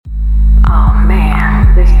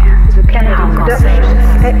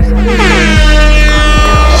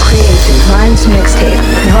Intense Mixtape,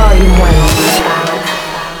 Volume 1.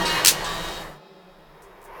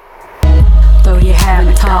 Though you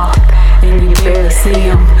haven't talked and you barely see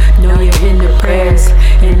them, know you're in their prayers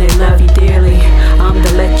and they love you dearly. I'm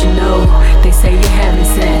to let you know, they say you haven't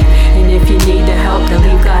sent, and if you need the help, they'll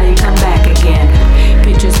leave God and come back again.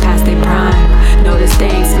 Pictures past their prime, notice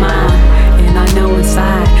they ain't smiling, and I know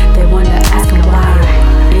inside they wonder, asking why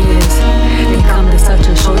it is. They come to such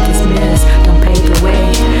a short dismiss, don't pave the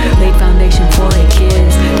way, laid foundation for their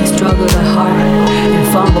kids. They struggle to heart and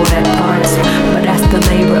fumble at parts, but that's the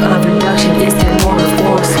labor of induction, it's their moral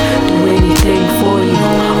force. Do anything for you,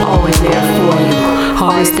 always there for you.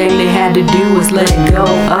 Hardest thing they had to do was let go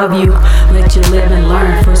of you, let you live and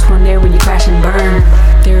learn. First one there when you crash and burn.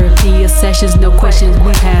 Therapy sessions, no questions,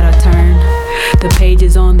 we've had our turn. The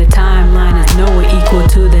pages on the timeline is nowhere equal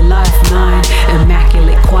to the lifeline.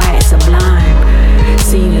 Immaculate, quiet, sublime.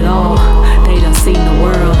 Seen it all, they done seen the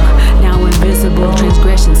world. Now invisible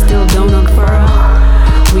transgressions still don't unfurl.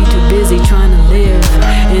 We too busy trying to live,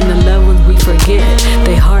 and the loved ones we forget,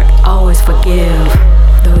 they heart always forgive.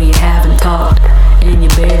 Though you haven't talked and you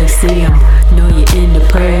barely see them, know you're in the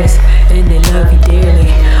prayers and they love you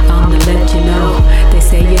dearly. I'm to let you know, they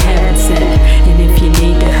say you haven't sent, and if you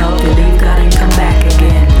need the help, you leave God and come back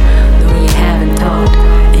again. Though you haven't talked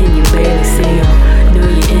and you barely see them, know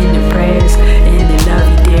you're in the prayers and they love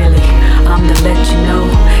you dearly. I'm to let you know,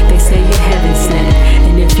 they say you haven't sent,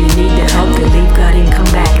 and if you need the help, you leave God and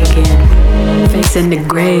come back again. Facing the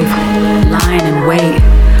grave, lying in wait,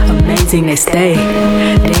 amazing they stay,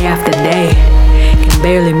 day after day. Can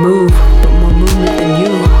barely move, but more movement than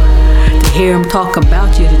you. To hear them talk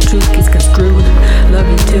about you, the truth gets construed. Love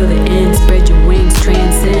you till the end, spread your wings,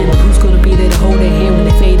 transcend. Who's gonna be there to hold their hand